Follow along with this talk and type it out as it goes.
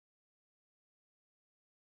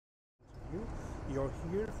You're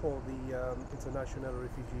here for the International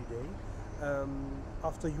Refugee Day.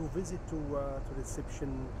 After you visit to the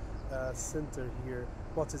reception center here,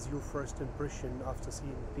 what is your first impression after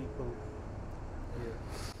seeing people here?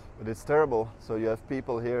 But it's terrible. So you have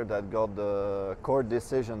people here that got the court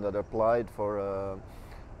decision that applied for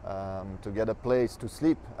to get a place to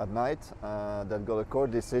sleep at night, that got a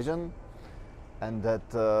court decision, and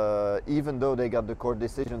that even though they got the court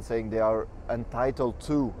decision saying they are entitled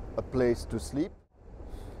to a place to sleep,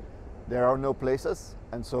 there are no places,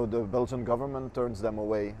 and so the Belgian government turns them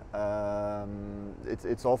away.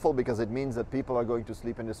 It's awful because it means that people are going to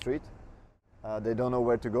sleep in the street. They don't know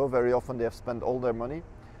where to go. Very often they have spent all their money.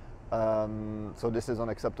 So this is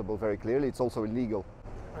unacceptable very clearly. It's also illegal.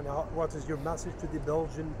 And what is your message to the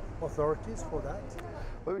Belgian authorities for that?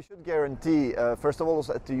 Well, we should guarantee, first of all,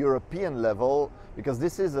 at the European level, because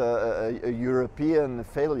this is a European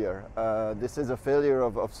failure. This is a failure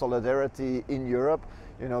of solidarity in Europe.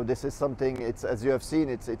 You know, this is something, it's, as you have seen,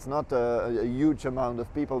 it's not a huge amount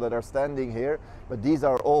of people that are standing here, but these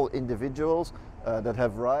are all individuals that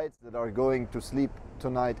have rights, that are going to sleep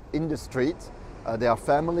tonight in the street. They are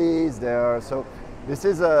families, so this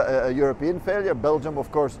is a European failure. Belgium,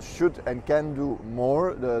 of course, should and can do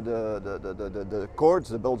more. The courts,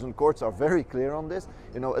 the Belgian courts are very clear on this.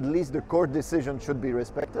 You know, at least the court decision should be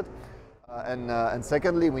respected. And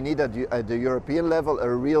secondly, we need at the European level a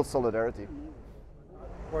real solidarity.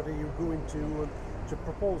 What are you going to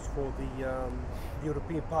propose for the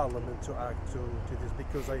European Parliament to act to this?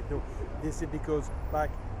 Because I know this is because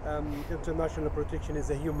international protection is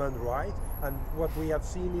a human right, and what we have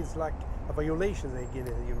seen is like a violation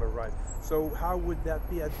against human rights. So how would that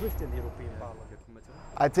be addressed in the European Parliament?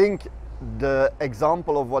 I think the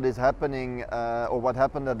example of what is happening or what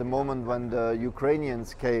happened at the moment when the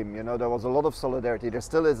Ukrainians came, you know, there was a lot of solidarity. There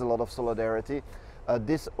still is a lot of solidarity.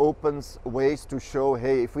 This opens ways to show,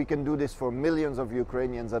 hey, if we can do this for millions of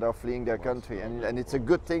Ukrainians that are fleeing their country, and it's a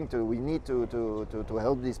good thing we need to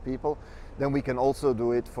help these people, then we can also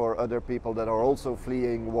do it for other people that are also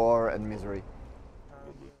fleeing war and misery.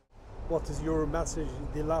 What is your message,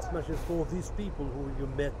 the last message for these people who you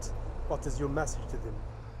met? What is your message to them?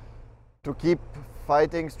 To keep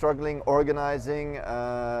fighting, struggling, organizing.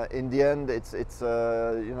 In the end, it's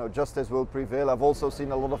you know, justice will prevail. I've also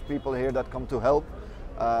seen a lot of people here that come to help,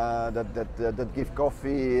 that give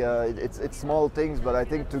coffee. It's small things, but I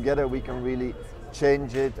think together we can really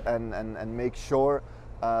change it and make sure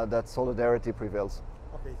that solidarity prevails.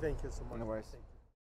 Okay, thank you so much. No worries.